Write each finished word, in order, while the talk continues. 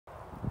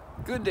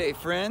Good day,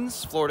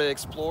 friends. Florida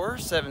Explorer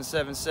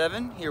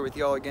 777 here with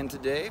y'all again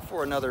today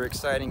for another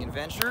exciting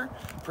adventure.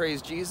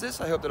 Praise Jesus.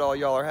 I hope that all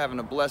y'all are having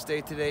a blessed day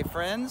today,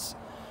 friends.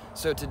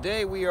 So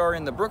today we are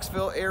in the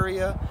Brooksville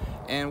area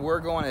and we're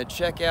going to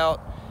check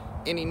out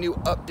any new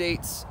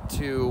updates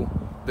to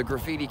the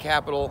graffiti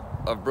capital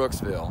of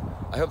Brooksville.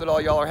 I hope that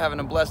all y'all are having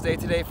a blessed day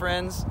today,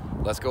 friends.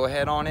 Let's go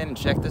ahead on in and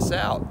check this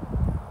out.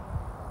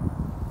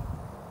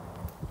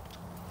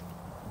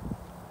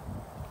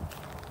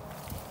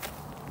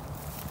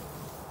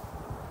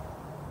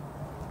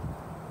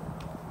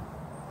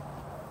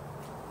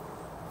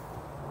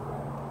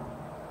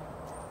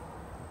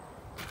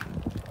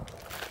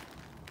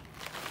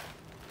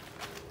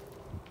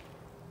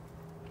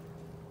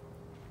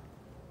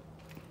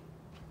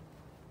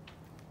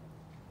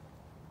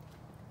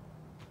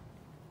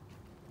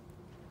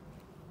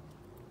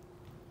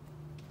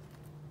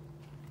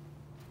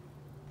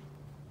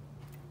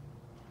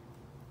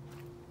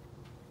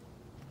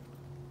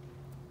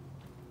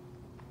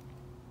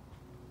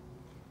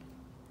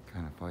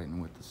 Kind of fighting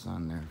with the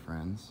sun there,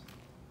 friends.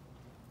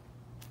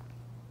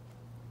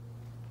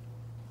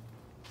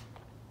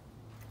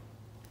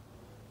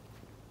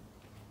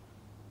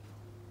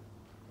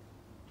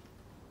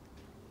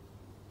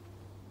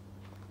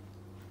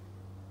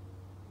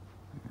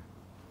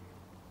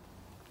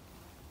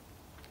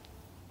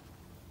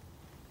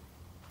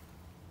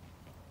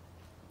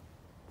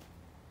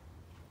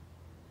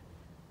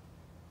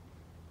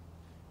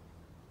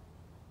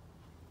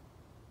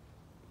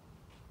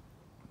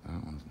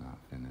 That one's not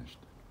finished.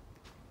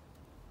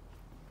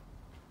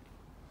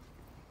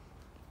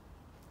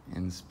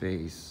 In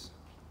space,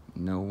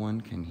 no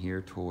one can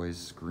hear toys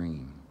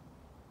scream.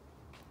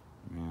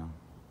 Yeah.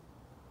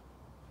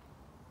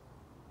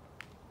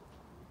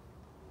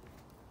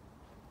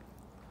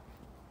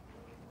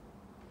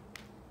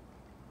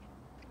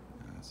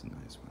 That's a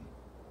nice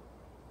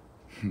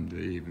one.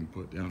 They even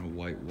put down a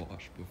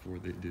whitewash before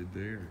they did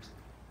theirs.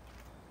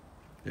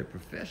 They're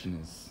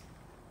professionals.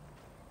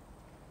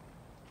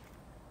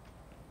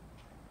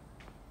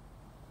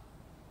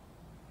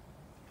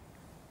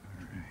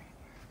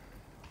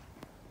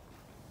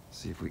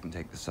 See if we can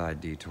take the side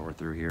detour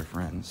through here,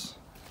 friends.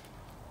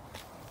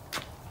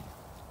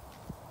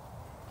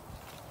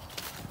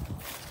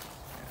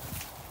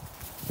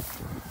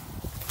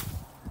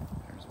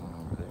 There's one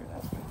over there.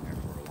 That's been there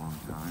for a long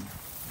time.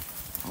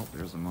 Oh,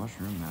 there's a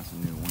mushroom. That's a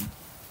new one.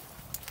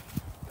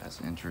 That's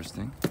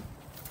interesting.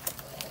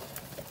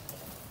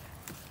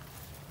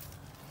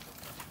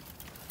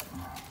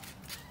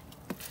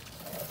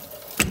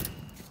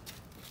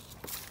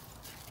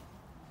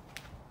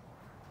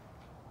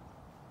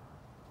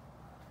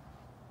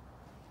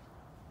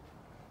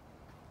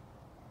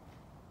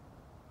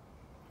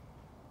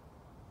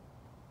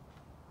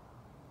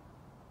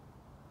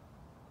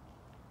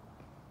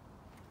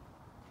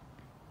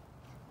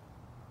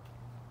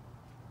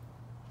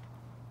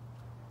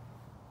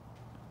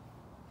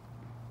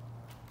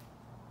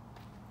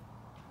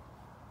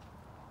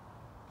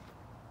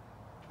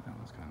 That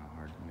was kind of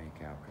hard to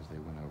make out because they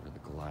went over the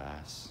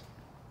glass.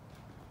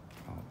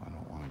 Oh, I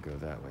don't want to go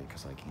that way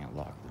because I can't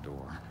lock the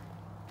door.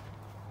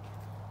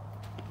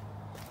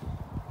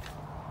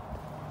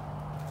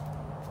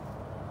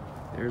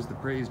 There's the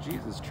Praise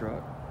Jesus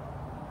truck.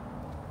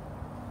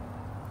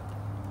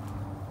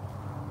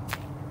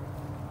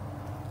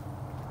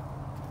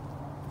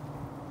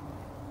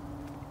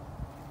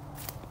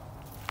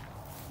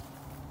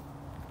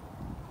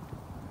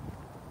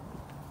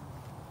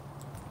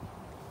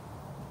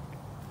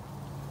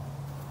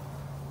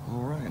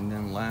 All right, and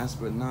then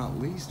last but not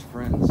least,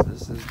 friends,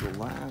 this is the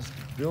last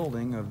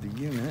building of the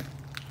unit.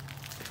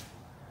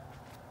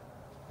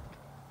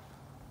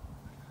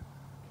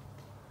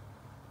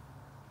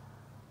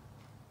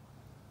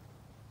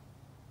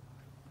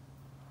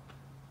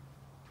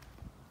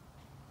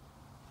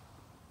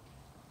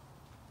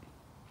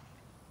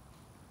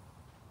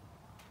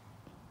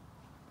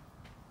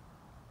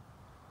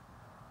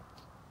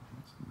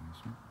 That's a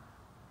nice one.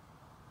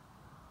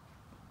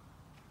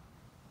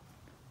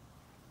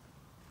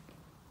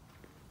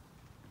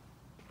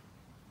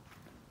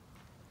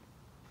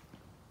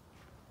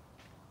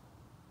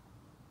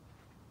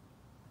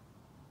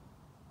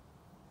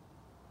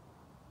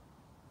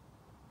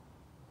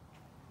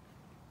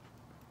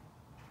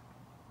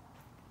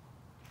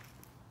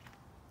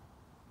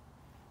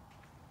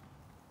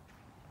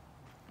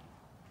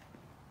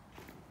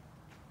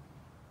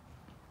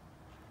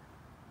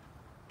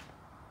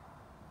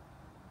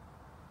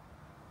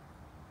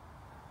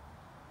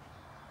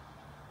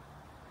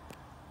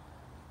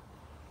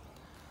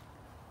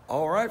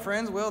 All right,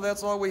 friends, well,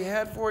 that's all we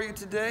had for you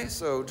today.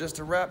 So just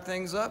to wrap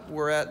things up,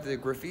 we're at the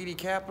graffiti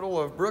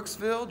capital of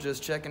Brooksville,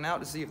 just checking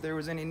out to see if there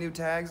was any new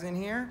tags in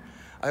here.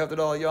 I hope that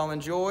all y'all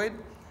enjoyed.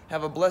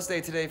 Have a blessed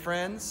day today,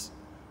 friends.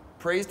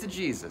 Praise to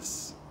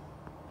Jesus.